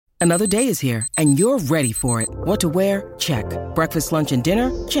Another day is here, and you're ready for it. What to wear? Check. Breakfast, lunch, and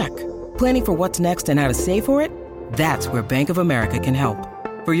dinner? Check. Planning for what's next and how to save for it? That's where Bank of America can help.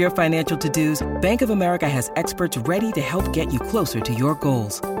 For your financial to-dos, Bank of America has experts ready to help get you closer to your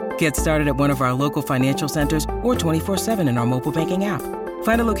goals. Get started at one of our local financial centers or 24/7 in our mobile banking app.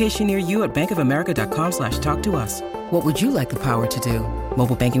 Find a location near you at bankofamerica.com/talktous. What would you like the power to do?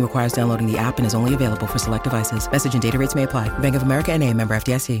 Mobile banking requires downloading the app and is only available for select devices. Message and data rates may apply. Bank of America N.A., member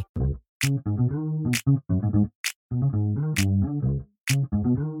FDIC.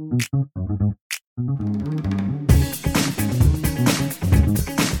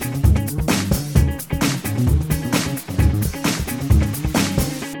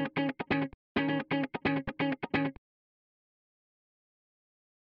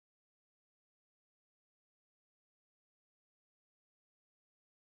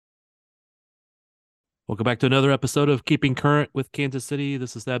 Welcome back to another episode of Keeping Current with Kansas City.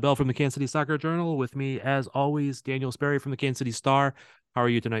 This is Thad Bell from the Kansas City Soccer Journal. With me, as always, Daniel Sperry from the Kansas City Star. How are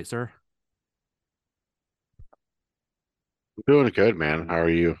you tonight, sir? Doing good, man. How are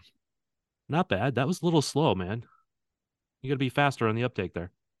you? Not bad. That was a little slow, man. You got to be faster on the uptake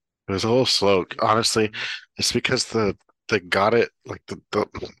there. It was a little slow, honestly. It's because the got it like the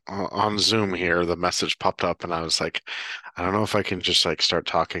on Zoom here, the message popped up, and I was like, I don't know if I can just like start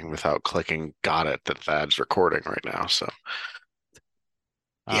talking without clicking got it that Thad's recording right now. So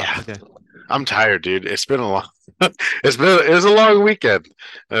yeah, Okay. I'm tired, dude. It's been a long it was a long weekend.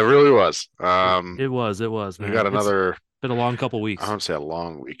 It really was. It was, We man. got It's another, been a long couple I weeks. don't say a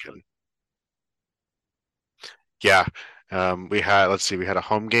long weekend. Yeah. We had, let's see, we had a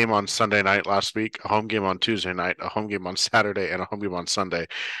home game on Sunday night last week, a home game on Tuesday night, a home game on Saturday, and a home game on Sunday.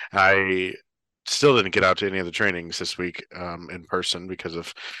 I still didn't get out to any of the trainings this week, in person because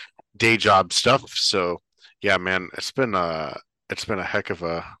of day job stuff. So yeah, man, it's been a heck of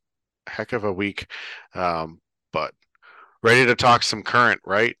a week. But ready to talk some current,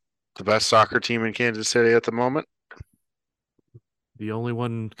 right? The best soccer team in Kansas City at the moment. The only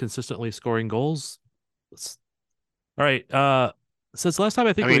one consistently scoring goals. All right. Since last time,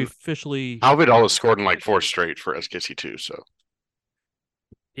 I I think we mean, officially. Alvidal has scored in like four straight for SKC2, so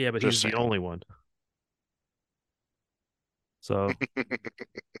Yeah, but just he's the saying. only one. So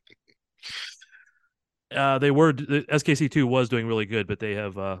the SKC2 was doing really good, but they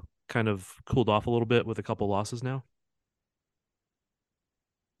have kind of cooled off a little bit with a couple losses now.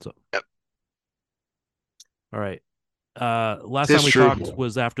 So, Yep. all right. Last time It's we true. talked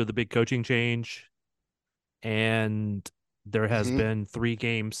was after the big coaching change, and there has Hmm. been 3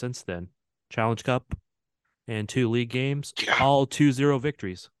 games since then. Challenge Cup and 2 league games, Yeah. all 2-0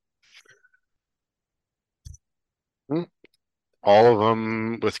 victories. Mhm. All of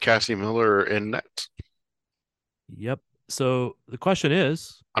them with Cassie Miller in net. Yep. So the question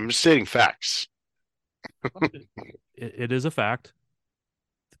is, I'm just stating facts. it is a fact.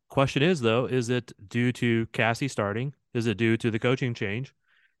 Question is, though, is it due to Cassie starting? Is it due to the coaching change?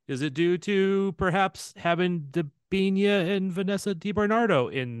 Is it due to perhaps having Debinha and Vanessa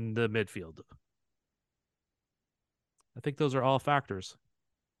DiBernardo in the midfield? I think those are all factors.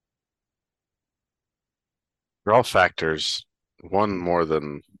 They're all factors, one more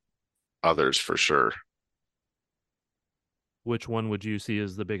than others for sure. Which one would you see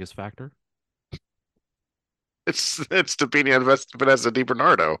as the biggest factor? It's Depini and Vanessa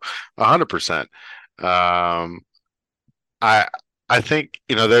DiBernardo, 100%. Um, I I think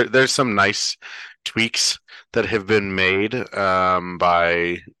there's some nice tweaks that have been made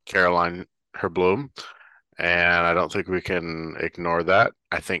by Caroline Herblum, and I don't think we can ignore that.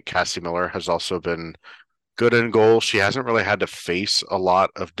 I think Cassie Miller has also been good in goal. She hasn't really had to face a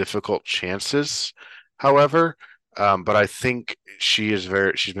lot of difficult chances, however, but I think she's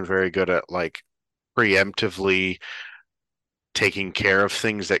been very good at like preemptively taking care of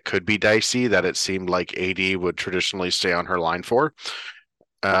things that could be dicey that it seemed like AD would traditionally stay on her line for.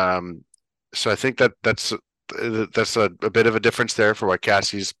 Um, so I think that's a bit of a difference there for why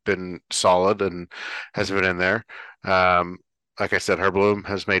Cassie's been solid and has been in there. Um, like I said, Herbloom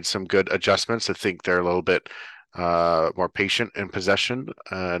has made some good adjustments. I think they're a little bit more patient in possession,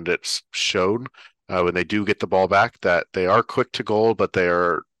 and it's shown when they do get the ball back that they are quick to goal, but they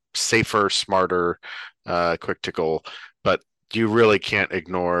are safer, smarter, quick to goal. But you really can't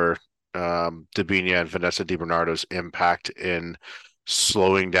ignore Dabinia and Vanessa DiBernardo's impact in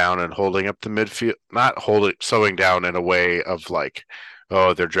slowing down and holding up the midfield, not holding, slowing down in a way of like,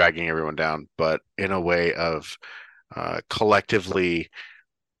 oh, they're dragging everyone down, but in a way of collectively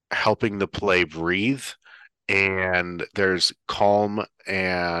helping the play breathe and there's calm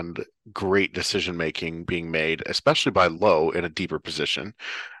and great decision making being made, especially by Lowe in a deeper position.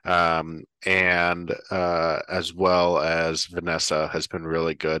 And as well as Vanessa has been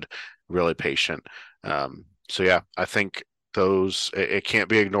really good, really patient. So yeah, I think it can't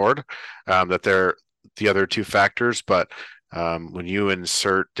be ignored that they're the other two factors, but when you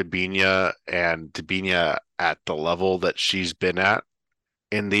insert Debinha and Debinha at the level that she's been at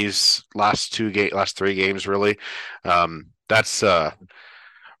in these last 3 games, really, that's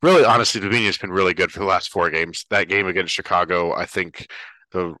really, honestly, Debinha's been really good for the last 4 games. That game against Chicago, I think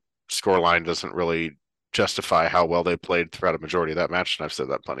the score line doesn't really justify how well they played throughout a majority of that match, and I've said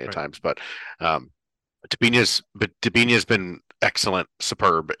that plenty of Right. times. But Debinha's been excellent,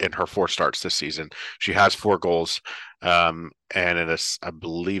 superb in her 4 starts this season. She has 4 goals, and I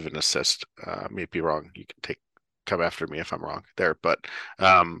believe an assist. May be wrong. You can come after me if I'm wrong there, but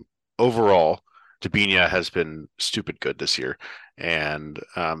overall, Debinha has been stupid good this year, and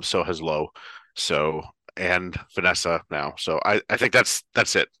so has Lowe. So and Vanessa now. So I think that's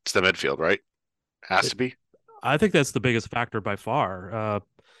it. It's the midfield, right? Has to be. I think that's the biggest factor by far.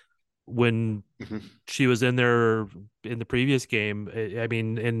 When Mhm. she was in there in the previous game, I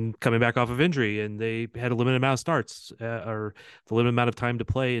mean, and coming back off of injury, and they had a limited amount of starts or the limited amount of time to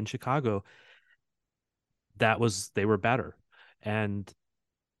play in Chicago. They were better, and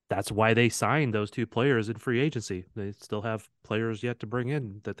that's why they signed those 2 players in free agency. They still have players yet to bring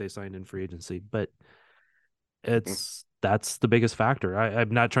in that they signed in free agency, but that's the biggest factor.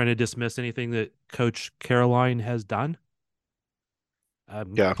 I'm not trying to dismiss anything that Coach Caroline has done.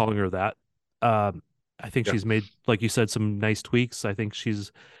 I'm Yeah, calling her that. I think yeah. she's made, like you said, some nice tweaks. I think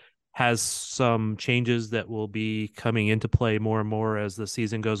she's has some changes that will be coming into play more and more as the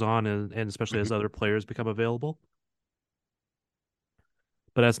season goes on, and especially as Mhm. other players become available.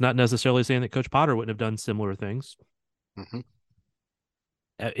 But that's not necessarily saying that Coach Potter wouldn't have done similar things. Mhm.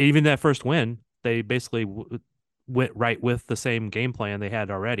 Even that first win, they basically went right with the same game plan they had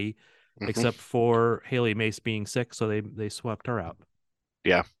already, Mhm. except for Haley Mace being sick, so they swept her out.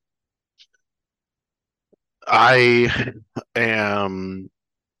 Yeah. I am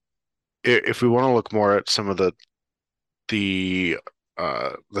if we want to look more at some of the the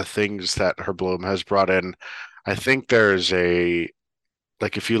things that Herblum has brought in, I think there's a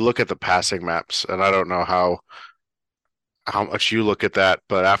like if you look at the passing maps, and I don't know how much you look at that,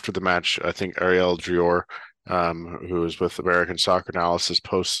 but after the match, I think Ariel Drior, who is with American Soccer Analysis,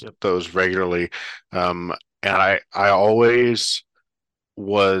 posts Yep. those regularly, and I always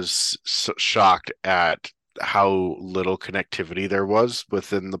was shocked at how little connectivity there was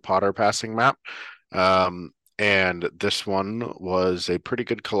within the Potter passing map. And this one was a pretty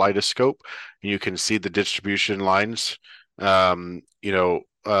good kaleidoscope. You can see the distribution lines, of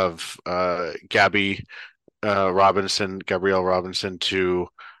Gabrielle Robinson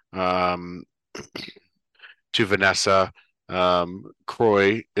um, to Vanessa,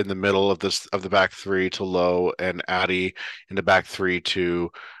 Croy in the middle of the back three to Lowe, and Addie in the back three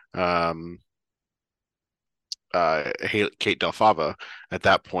to um, Kate Del Fava at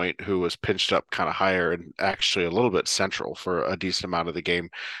that point, who was pinched up kind of higher and actually a little bit central for a decent amount of the game.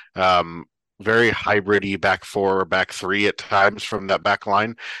 Um, Very hybridy back four or back three at times from that back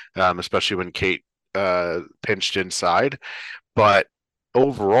line, especially when Kate pinched inside. But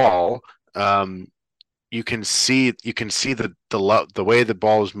overall, um, you can see the way the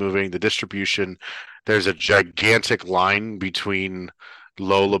ball is moving, the distribution. There's a gigantic line between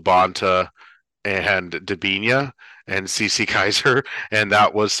Lola Bonta and Debinha and CC Kaiser, and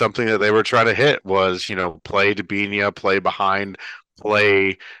that was something that they were trying to hit was play Debinha, play behind,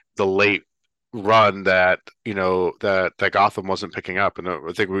 play the late run that that Gotham wasn't picking up, and I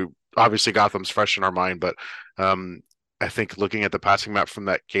think we obviously Gotham's fresh in our mind, but um, I think looking at the passing map from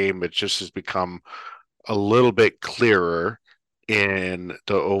that game, it just has become a little bit clearer in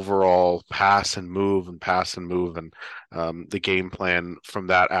the overall pass and move and the game plan from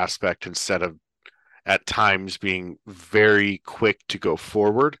that aspect instead of at times being very quick to go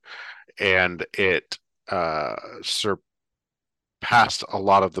forward, and it surpassed a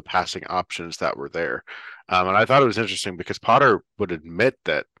lot of the passing options that were there. And I thought it was interesting because Potter would admit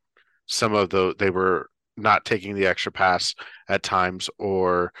that some of they were not taking the extra pass at times,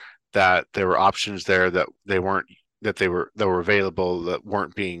 or that there were options there that were available that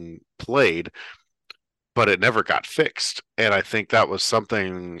weren't being played, but it never got fixed. And I think that was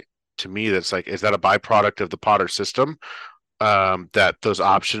something to me that's like, is that a byproduct of the Potter system? That those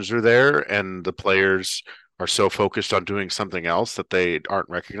options are there and the players are so focused on doing something else that they aren't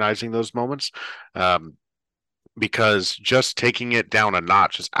recognizing those moments. Um, because just taking it down a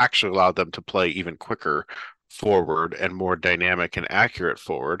notch has actually allowed them to play even quicker forward and more dynamic and accurate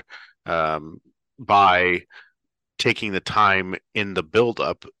forward by taking the time in the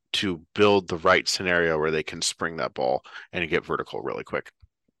build-up to build the right scenario where they can spring that ball and get vertical really quick.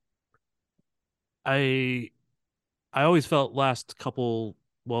 I always felt last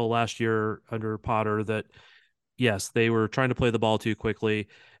year under Potter that yes, they were trying to play the ball too quickly,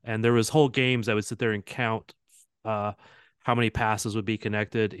 and there was whole games I would sit there and count how many passes would be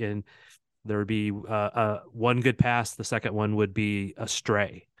connected, and there would be one good pass, the second one would be a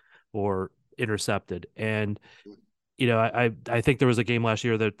stray or intercepted, and I think there was a game last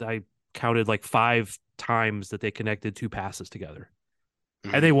year that I counted like 5 times that they connected 2 passes together,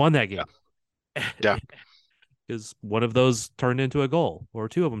 and they won that game. Yeah. Because one of those turned into a goal, or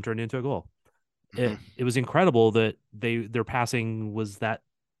 2 of them turned into a goal. It was incredible that their passing was that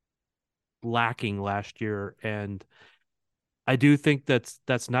lacking last year, and I do think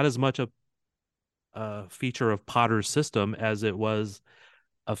that's not as much a feature of Potter's system as it was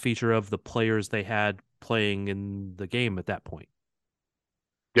a feature of the players they had playing in the game at that point.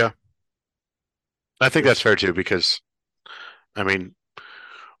 Yeah. I think that's fair too, because I mean,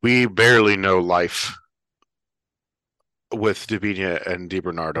 we barely know life with Debinha and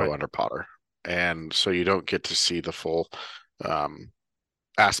DiBernardo under Potter. And so you don't get to see the full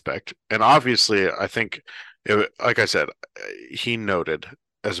aspect. And obviously, I think, like I said, he noted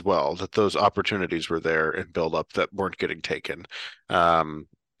as well that those opportunities were there in build-up that weren't getting taken. And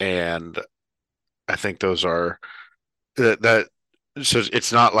I think those are that so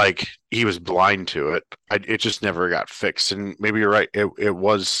it's not like he was blind to it. It just never got fixed. And maybe you're right.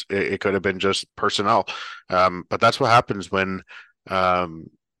 It could have been just personnel. But that's what happens when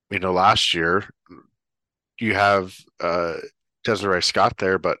last year you have Desiree Scott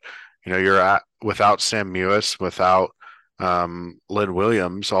there, but you're without Sam Mewis, without Lynn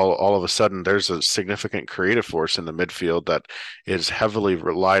Williams, all of a sudden there's a significant creative force in the midfield that is heavily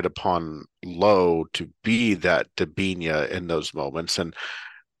relied upon Lowe to be that Debinha in those moments. And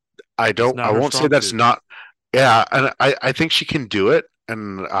I won't say that's not, yeah, and I think she can do it.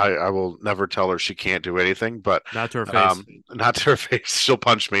 And I will never tell her she can't do anything, but not to her face. Not to her face. She'll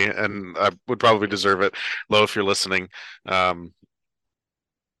punch me, and I would probably deserve it. Lowe, if you're listening, all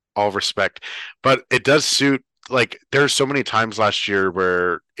respect, but it does suit. Like there's so many times last year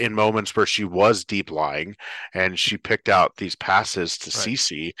where in moments where she was deep lying and she picked out these passes to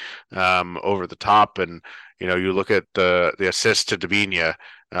Cece over the top, and you look at the assist to Debinha,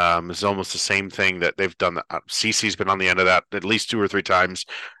 is almost the same thing that they've done. Cece's been on the end of that at least 2 or 3 times.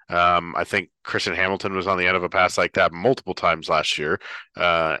 I think Kristen Hamilton was on the end of a pass like that multiple times last year,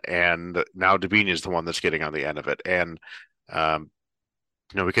 and now Debinha is the one that's getting on the end of it. And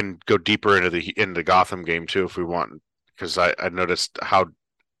we can go deeper into the Gotham game too if we want, because I noticed how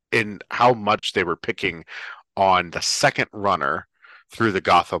much they were picking on the second runner through the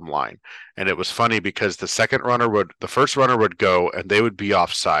Gotham line. And it was funny because the first runner would go and they would be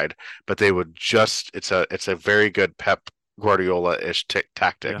offside, but they would it's a very good Pep Guardiola-ish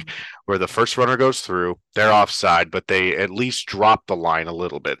tactic where the first runner goes through, they're offside, but they at least drop the line a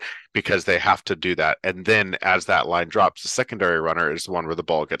little bit because they have to do that. And then as that line drops, the secondary runner is the one where the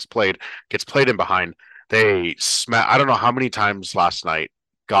ball gets played in behind. I don't know how many times last night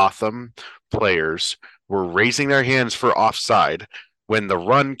Gotham players were raising their hands for offside when the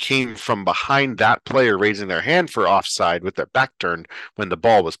run came from behind that player raising their hand for offside with their back turned when the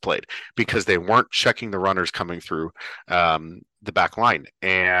ball was played, because they weren't checking the runners coming through the back line,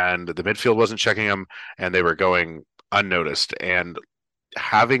 and the midfield wasn't checking them, and they were going unnoticed. And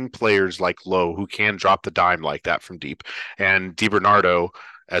having players like Lowe who can drop the dime like that from deep, and DiBernardo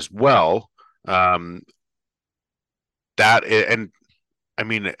as well, and I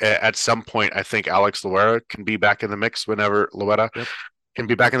mean, at some point, I think Alex Loera can be back in the mix whenever can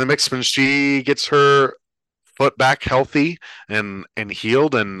be back in the mix when she gets her foot back healthy and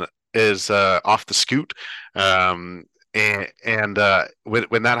healed and is off the scoot. When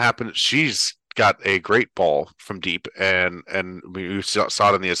that happens, she's got a great ball from deep, and we saw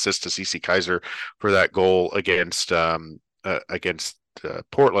it in the assist to Cece Kaiser for that goal against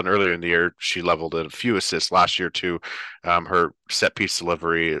Portland earlier in the year. She leveled a few assists last year too. Her set piece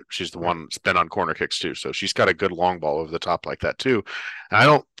delivery, she's the one that's been on corner kicks too, so she's got a good long ball over the top like that too. And I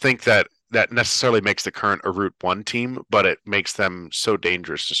don't think that necessarily makes the current a Route 1 team, but it makes them so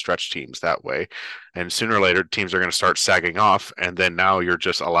dangerous to stretch teams that way. And sooner or later, teams are going to start sagging off, and then now you're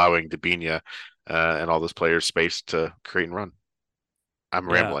just allowing Debinha and all those players space to create and run. I'm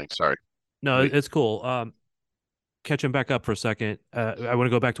rambling. Sorry. No, it's cool. Catching back up for a second, I want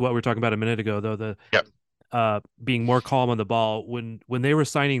to go back to what we were talking about a minute ago, though. Being more calm on the ball when they were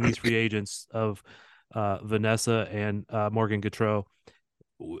signing these free agents of Vanessa and Morgan Gautreau.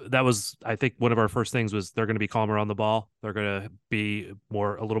 That was, I think, one of our first things was they're going to be calmer on the ball. They're going to be a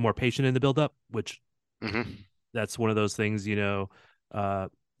little more patient in the buildup, which that's one of those things,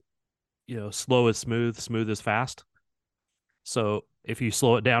 slow is smooth, smooth is fast. So if you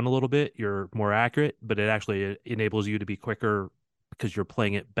slow it down a little bit, you're more accurate, but it actually enables you to be quicker because you're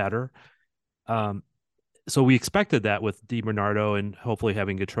playing it better. So we expected that with DiBernardo and hopefully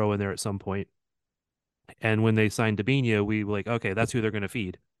having Gautreau in there at some point. And when they signed Debinha, we were like, okay, that's who they're going to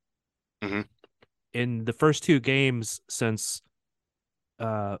feed. In the first two games since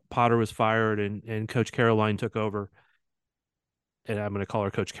Potter was fired and Coach Caroline took over, and I'm going to call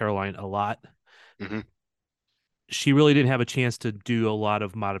her Coach Caroline a lot, she really didn't have a chance to do a lot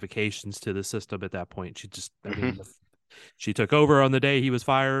of modifications to the system at that point. She just, she took over on the day he was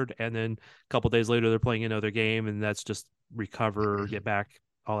fired, and then a couple days later they're playing another game, and that's just recover, get back,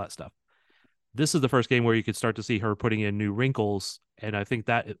 all that stuff. This is the first game where you could start to see her putting in new wrinkles, and I think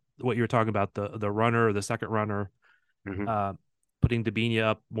that what you were talking about, the runner, the second runner, putting Debinha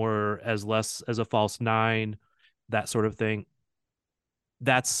up more as less as a false nine, that sort of thing.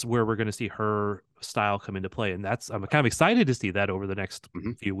 That's where we're going to see her style come into play, and I'm kind of excited to see that over the next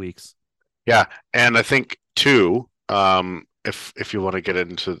few weeks. Yeah, and I think too, if you want to get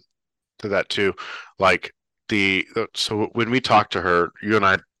into that too, like so when we talked to her, you and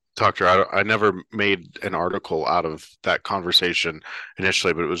I talked to her, I never made an article out of that conversation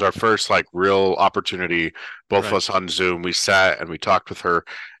initially, but it was our first like real opportunity, both of us on Zoom. We sat and we talked with her,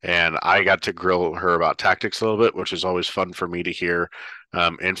 and I got to grill her about tactics a little bit, which is always fun for me to hear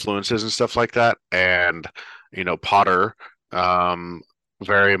influences and stuff like that. And Potter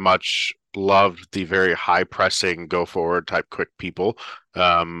very much loved the very high pressing, go forward type quick people.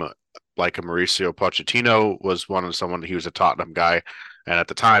 Like a Mauricio Pochettino was someone, he was a Tottenham guy. And at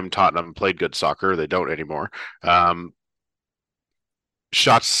the time, Tottenham played good soccer. They don't anymore.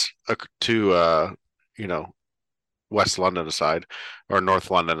 Shots to, West London aside, or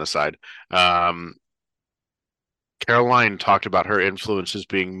North London aside, Caroline talked about her influences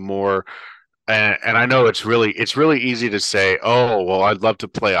being more, and I know it's really easy to say, oh, well, I'd love to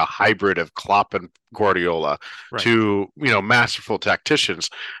play a hybrid of Klopp and Guardiola, two, masterful tacticians.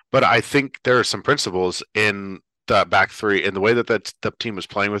 But I think there are some principles in the back three, in the way that the team was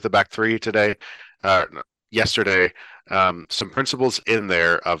playing with the back three yesterday, some principles in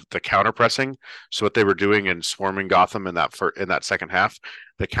there of the counter pressing. So what they were doing in swarming Gotham in that second half,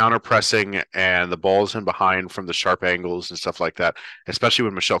 the counter pressing and the balls in behind from the sharp angles and stuff like that, especially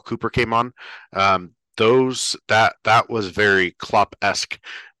when Michelle Cooper came on, that was very Klopp-esque.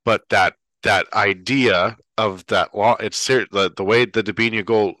 But that idea of that, it's the way the Debinha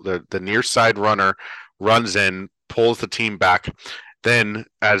goal, the near side runner runs in, pulls the team back. Then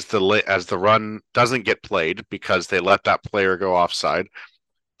as the run doesn't get played because they let that player go offside,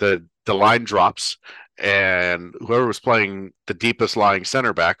 the line drops, and whoever was playing the deepest lying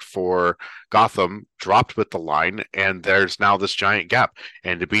center back for Gotham dropped with the line, and there's now this giant gap.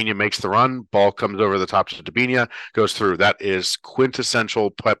 And Debinha makes the run, ball comes over the top to Debinha, goes through. That is quintessential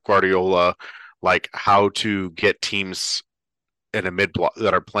Pep Guardiola, like how to get teams in a mid block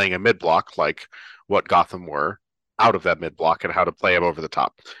that are playing a mid block, like what Gotham were, out of that mid block, and how to play them over the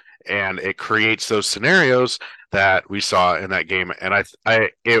top. And it creates those scenarios that we saw in that game. And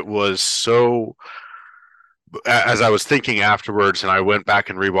it was so, as I was thinking afterwards, and I went back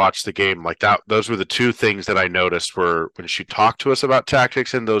and rewatched the game, like that, those were the two things that I noticed were when she talked to us about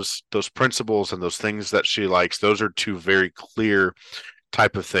tactics and those principles and those things that she likes. Those are two very clear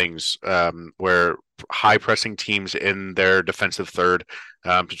type of things, where high pressing teams in their defensive third,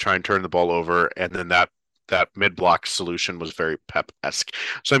 to try and turn the ball over, and then that mid block solution was very Pep-esque.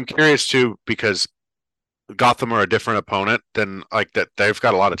 So I'm curious too, because Gotham are a different opponent than like that. They've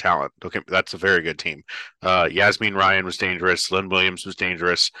got a lot of talent. Okay, that's a very good team. Yasmin Ryan was dangerous. Lynn Williams was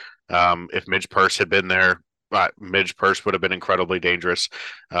dangerous. If Midge Purse had been there, Midge Purse would have been incredibly dangerous.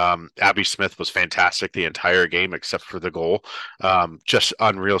 Abby Smith was fantastic the entire game except for the goal. Just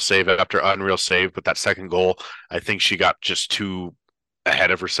unreal save after unreal save. But that second goal, I think she got just too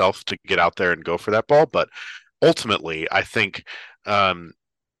ahead of herself to get out there and go for that ball. But ultimately, I think,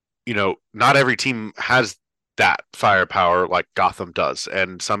 not every team has that firepower like Gotham does,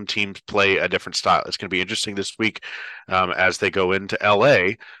 and some teams play a different style. It's going to be interesting this week, as they go into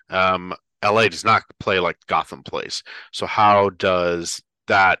LA. LA does not play like Gotham plays. So how does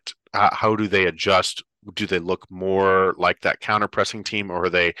that? How do they adjust? Do they look more like that counter pressing team, or are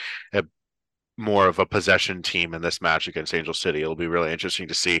they more of a possession team in this match against Angel City? It'll be really interesting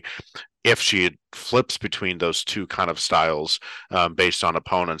to see if she flips between those two kind of styles, based on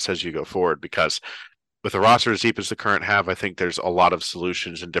opponents as you go forward, because with a roster as deep as the current have, I think there's a lot of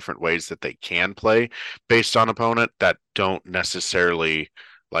solutions and different ways that they can play based on opponent that don't necessarily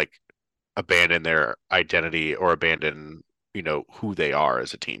like abandon their identity or abandon, who they are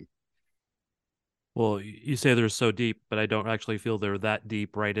as a team. Well, you say they're so deep, but I don't actually feel they're that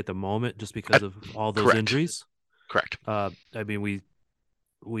deep right at the moment just because I, of all those correct. injuries. Correct. I mean,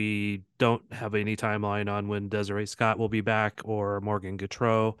 we don't have any timeline on when Desiree Scott will be back, or Morgan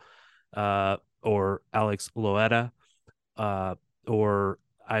Gautreau, or Alex Loetta, or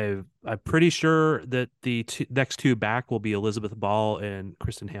I'm pretty sure that the next two back will be Elizabeth Ball and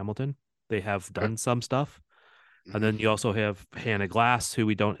Kristen Hamilton. They have done some stuff. And then you also have Hannah Glass, who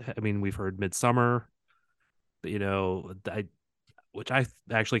we've heard Midsummer, but, which I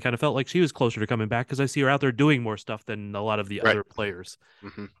actually kind of felt like she was closer to coming back because I see her out there doing more stuff than a lot of the Right. other players.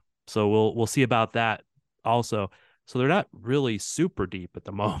 Mm-hmm. So we'll see about that also. So they're not really super deep at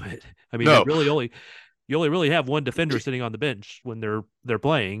the moment. I mean, No. you only really have one defender sitting on the bench when they're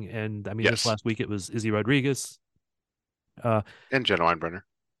playing, and I mean, Yes. this last week it was Izzy Rodriguez, and Jenna Weinbrenner.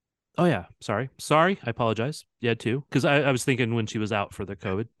 Oh yeah, sorry. I apologize. Yeah, too, because I was thinking when she was out for the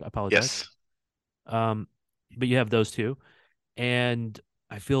COVID. I apologize. Yes. But you have those two, and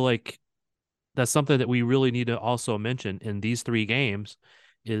I feel like that's something that we really need to also mention in these three games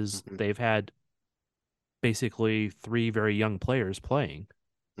is Mm-hmm. they've had basically three very young players playing.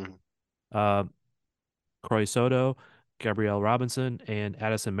 Mm-hmm. Croy Soto, Gabrielle Robinson, and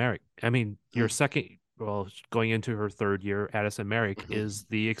Addison Merrick. I mean, your second, well, going into her third year, Addison Merrick Mm-hmm. is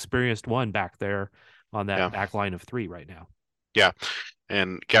the experienced one back there on that back line of three right now. Yeah.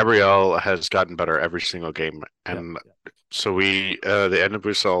 And Gabrielle has gotten better every single game. And so the end of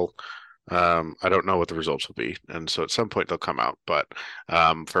Busel, I don't know what the results will be. And so at some point they'll come out. But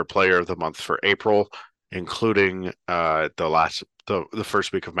for player of the month for April, including the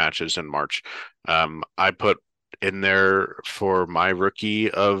first week of matches in March, I put in there for my rookie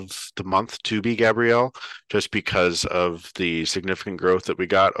of the month to be Gabrielle, just because of the significant growth that we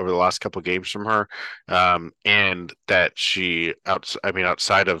got over the last couple of games from her, and that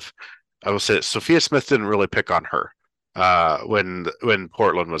outside of, I will say, Sophia Smith didn't really pick on her. When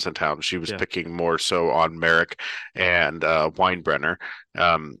Portland was in town, she was picking more so on Merrick and Weinbrenner,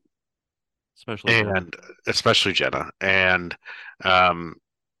 especially Jenna. And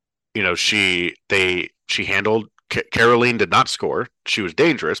she handled Caroline did not score. She was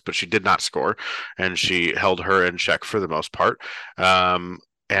dangerous, but she did not score, and she held her in check for the most part.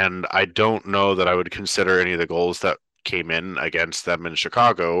 And I don't know that I would consider any of the goals that came in against them in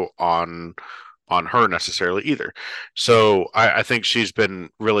Chicago on her necessarily either. So I think she's been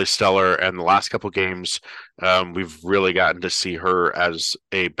really stellar. And the last couple games, we've really gotten to see her as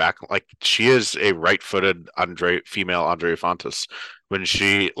a back, like she is a right-footed female Andre Fontes. When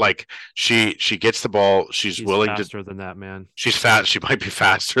she gets the ball, she's willing faster than that, man. She's fast. She might be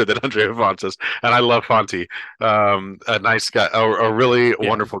faster than Andrea Fontes, and I love Fonte. A nice guy, a really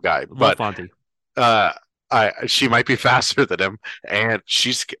wonderful guy. Love Fonte. She might be faster than him, and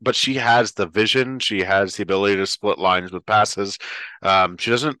but she has the vision. She has the ability to split lines with passes.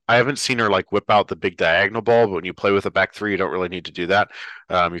 She doesn't. I haven't seen her like whip out the big diagonal ball, but when you play with a back three, you don't really need to do that.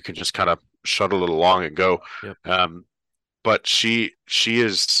 You can just kind of shuttle it along and go. Yep. But she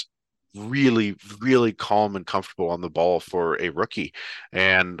is really, really calm and comfortable on the ball for a rookie.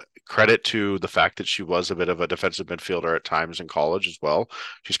 And credit to the fact that she was a bit of a defensive midfielder at times in college as well.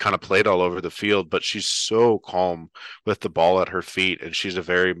 She's kind of played all over the field, but she's so calm with the ball at her feet. And she's a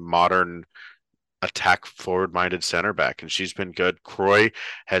very modern attack forward minded center back, and she's been good. Croy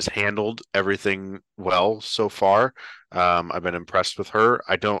has handled everything well so far. I've been impressed with her.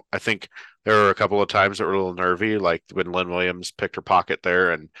 I think there were a couple of times that were a little nervy, like when Lynn Williams picked her pocket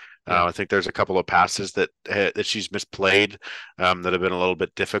there, and I think there's a couple of passes that she's misplayed that have been a little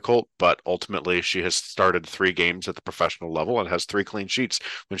bit difficult, but ultimately she has started 3 games at the professional level and has 3 clean sheets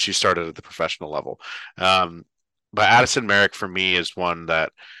when she started at the professional level. But Addison Merrick for me is one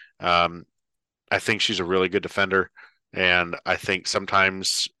that I think she's a really good defender, and I think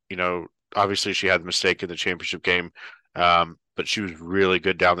sometimes, obviously she had the mistake in the championship game, but she was really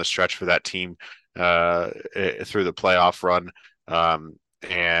good down the stretch for that team through the playoff run.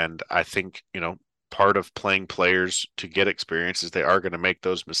 And I think, part of playing players to get experience is they are going to make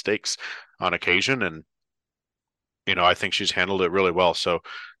those mistakes on occasion, and I think she's handled it really well. So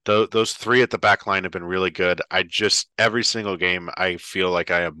those 3 at the back line have been really good. Every single game, I feel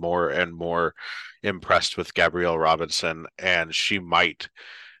like I am more and more impressed with Gabrielle Robinson, and she might,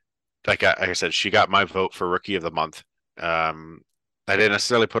 like I said, she got my vote for rookie of the month. I didn't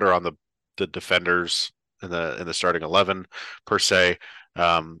necessarily put her on the defenders in the starting 11 per se.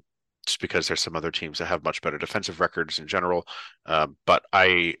 just because there's some other teams that have much better defensive records in general. But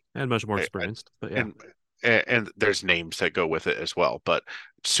I And much more experienced. But yeah. and there's names that go with it as well. But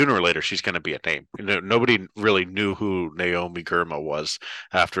sooner or later, she's going to be a name. Nobody really knew who Naomi Girma was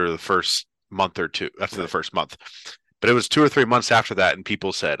after the first month or two, after the first month. But it was 2 or 3 months after that, and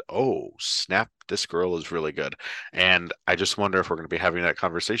people said, "Oh, snap! This girl is really good." And I just wonder if we're going to be having that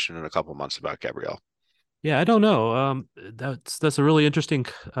conversation in a couple months about Gabrielle. Yeah, I don't know. That's a really interesting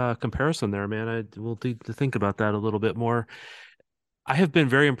comparison there, man. I will need to think about that a little bit more. I have been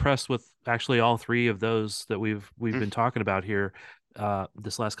very impressed with actually all three of those that we've been talking about here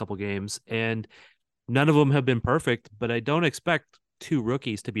this last couple games, and none of them have been perfect, but I don't expect two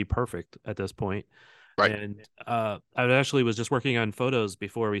rookies to be perfect at this point. Right. And I actually was just working on photos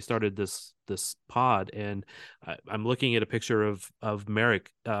before we started this pod, and I'm looking at a picture of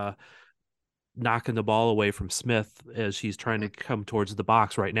Merrick knocking the ball away from Smith as she's trying to come towards the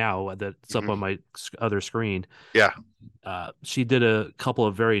box right now. That's up on my other screen. Yeah. She did a couple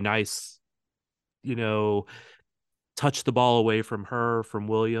of very nice, touch the ball away from her, from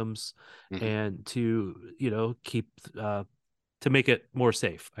Williams, and to, keep to make it more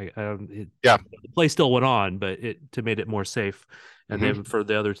safe. The play still went on, but to make it more safe, and then for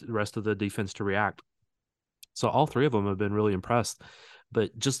the rest of the defense to react. So all three of them have been really impressed.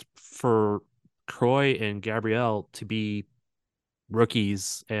 But just for Croy and Gabrielle to be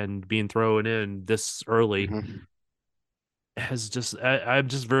rookies and being thrown in this early has just I'm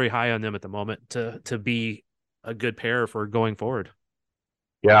just very high on them at the moment to be a good pair for going forward.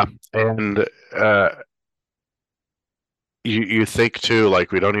 Yeah, and you think too,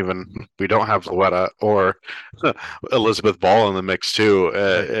 like we don't have Luetta or Elizabeth Ball in the mix too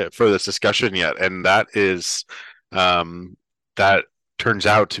for this discussion yet, and that is that turns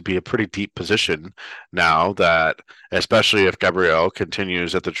out to be a pretty deep position now, that especially if Gabrielle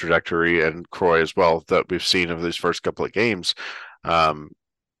continues at the trajectory, and Croy as well, that we've seen of these first couple of games.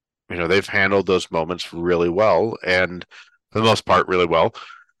 They've handled those moments really well, and for the most part really well,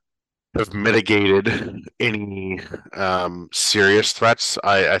 have mitigated any serious threats.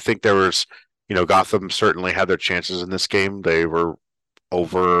 I think there was, Gotham certainly had their chances in this game. They were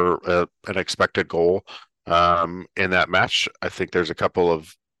over an expected goal in that match. I think there's a couple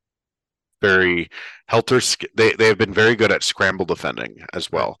of very they have been very good at scramble defending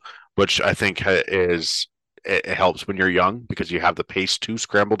as well, which I think it helps when you're young, because you have the pace to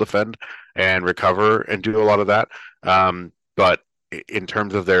scramble defend and recover and do a lot of that. But in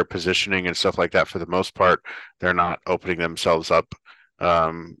terms of their positioning and stuff like that, for the most part, they're not opening themselves up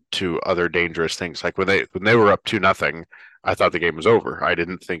to other dangerous things. Like when they were up 2-0, I thought the game was over. I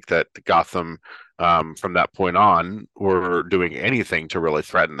didn't think that Gotham from that point on were doing anything to really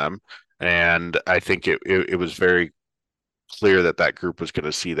threaten them. And I think it was very clear that group was going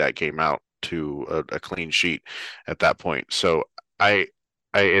to see that game out to a clean sheet at that point. So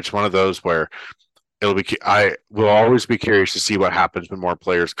it's one of those where I will always be curious to see what happens when more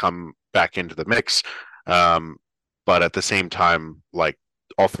players come back into the mix. But at the same time, like,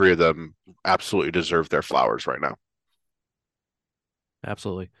 all three of them absolutely deserve their flowers right now.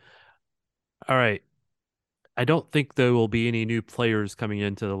 Absolutely. All right. I don't think there will be any new players coming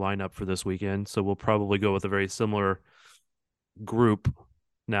into the lineup for this weekend, so we'll probably go with a very similar group.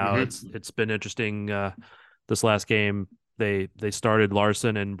 Now it's been interesting. This last game, they started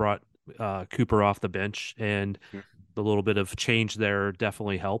Larson and brought Cooper off the bench, and the little bit of change there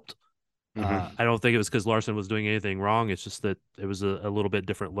definitely helped. I don't think it was because Larson was doing anything wrong. It's just that it was a little bit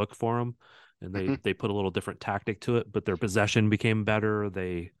different look for him, and they put a little different tactic to it. But their possession became better.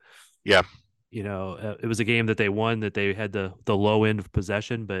 It was a game that they won, that they had the low end of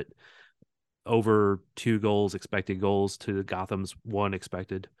possession, but over 2 goals, expected goals, to Gotham's 1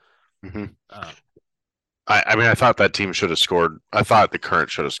 expected. I thought that team should have scored. I thought the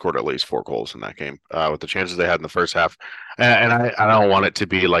Current should have scored at least 4 goals in that game with the chances they had in the first half. And I don't want it to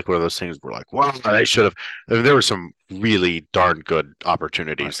be like one of those things where, like, well, they should have. There were some really darn good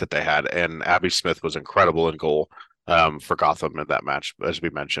opportunities that they had, and Abby Smith was incredible in goal for Gotham in that match, as we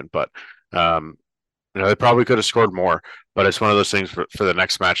mentioned. But they probably could have scored more, but it's one of those things for the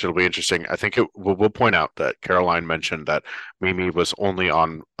next match. It'll be interesting. I think we'll point out that Caroline mentioned that Mimi was only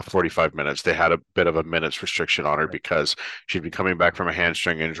on 45 minutes. They had a bit of a minutes restriction on her because she'd been coming back from a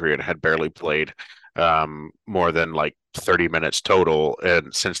hamstring injury and had barely played more than like 30 minutes total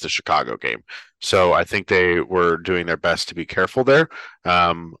since the Chicago game. So I think they were doing their best to be careful there.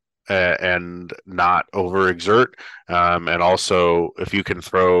 And not overexert. And also, if you can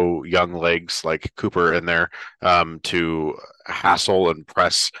throw young legs like Cooper in there to hassle and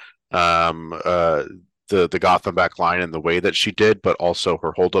press the the Gotham back line in the way that she did, but also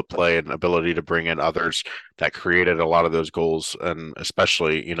her hold up play and ability to bring in others that created a lot of those goals, and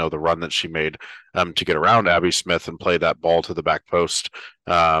especially the run that she made to get around Abby Smith and play that ball to the back post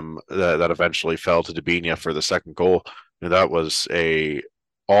that eventually fell to Debinha for the second goal. That was a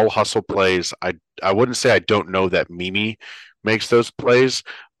all hustle plays. I wouldn't say I don't know that Mimi makes those plays,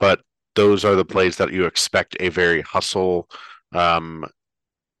 but those are the plays that you expect a very hustle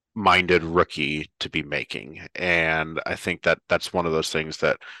minded rookie to be making. And I think that that's one of those things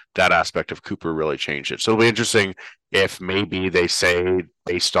that aspect of Cooper really changed it. So it'll be interesting if maybe they say,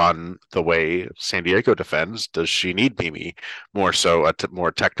 based on the way San Diego defends, does she need Mimi more so a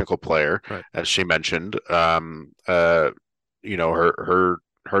more technical player, right, as she mentioned?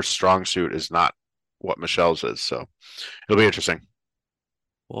 Her strong suit is not what Michelle's is. So it'll be interesting.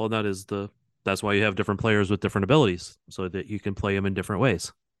 Well, that's why you have different players with different abilities, so that you can play them in different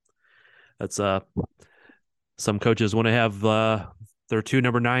ways. That's some coaches want to have their two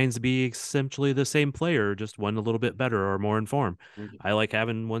number 9s be essentially the same player, just one a little bit better or more in form. Mm-hmm. I like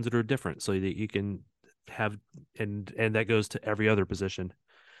having ones that are different, so that you can have, and that goes to every other position,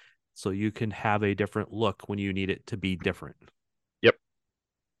 so you can have a different look when you need it to be different. Yep.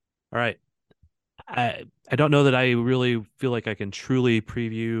 All right. I don't know that I really feel like I can truly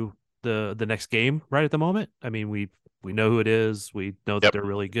preview the next game right at the moment. I mean, we know who it is. We know that they're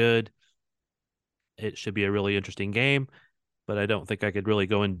really good. It should be a really interesting game, but I don't think I could really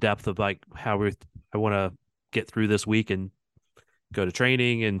go in depth of like how I want to get through this week and go to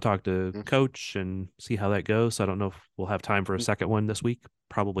training and talk to coach and see how that goes. So I don't know if we'll have time for a second one this week.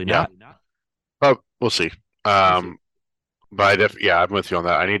 Probably not. Oh, we'll see. But I'm with you on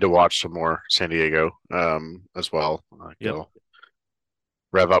that. I need to watch some more San Diego as well.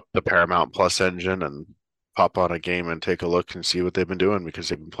 Rev up the Paramount Plus engine and pop on a game and take a look and see what they've been doing, because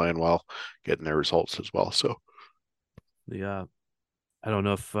they've been playing well, getting their results as well. So I don't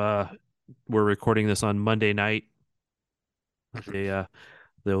know if we're recording this on Monday night.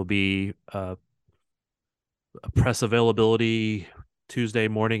 There'll be a press availability Tuesday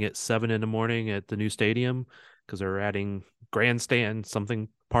morning at 7 a.m. at the new stadium, because they're adding grandstand, something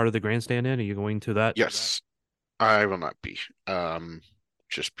part of the grandstand in. Are you going to that? Yes, I will not be.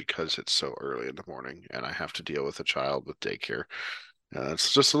 Just because it's so early in the morning and I have to deal with a child with daycare.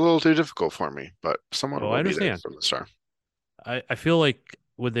 It's just a little too difficult for me, but someone will be there from the start. I feel like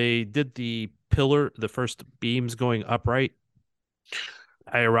when they did the first beams going upright,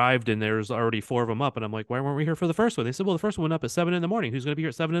 I arrived and there's already 4 of them up, and I'm like, why weren't we here for the first one? They said, well, the first one went up at 7 a.m. Who's going to be here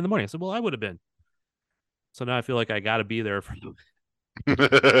at 7 a.m? I said, well, I would have been. So now I feel like I got to be there for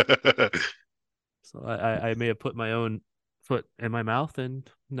So I may have put my own foot in my mouth, and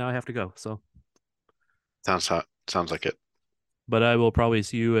now I have to go. So sounds like it. But I will probably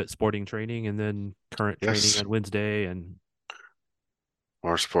see you at sporting training, and then current training on Wednesday, and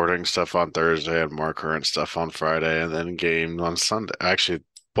more sporting stuff on Thursday, and more current stuff on Friday, and then games on Sunday. Actually,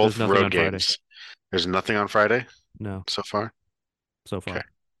 both road games. Friday. There's nothing on Friday? No. So far? Okay.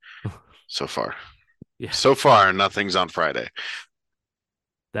 So far. Yeah. So far, nothing's on Friday.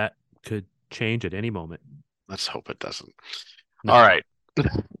 That could change at any moment. Let's hope it doesn't. No. All right. All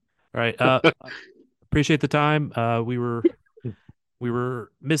right. Appreciate the time. We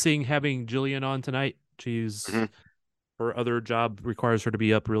were missing having Jillian on tonight. She's her other job requires her to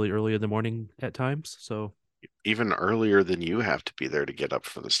be up really early in the morning at times. So even earlier than you have to be there to get up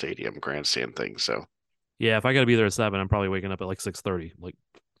for the stadium grandstand thing. So yeah, if I got to be there at 7, I'm probably waking up at like 6:30. Like,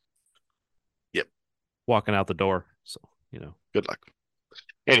 yep, walking out the door. So good luck.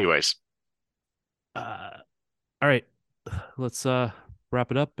 Anyways, all right, let's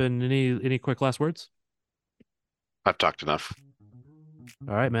wrap it up. And any quick last words? I've talked enough.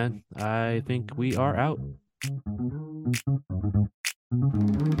 All right, man. I think we are out.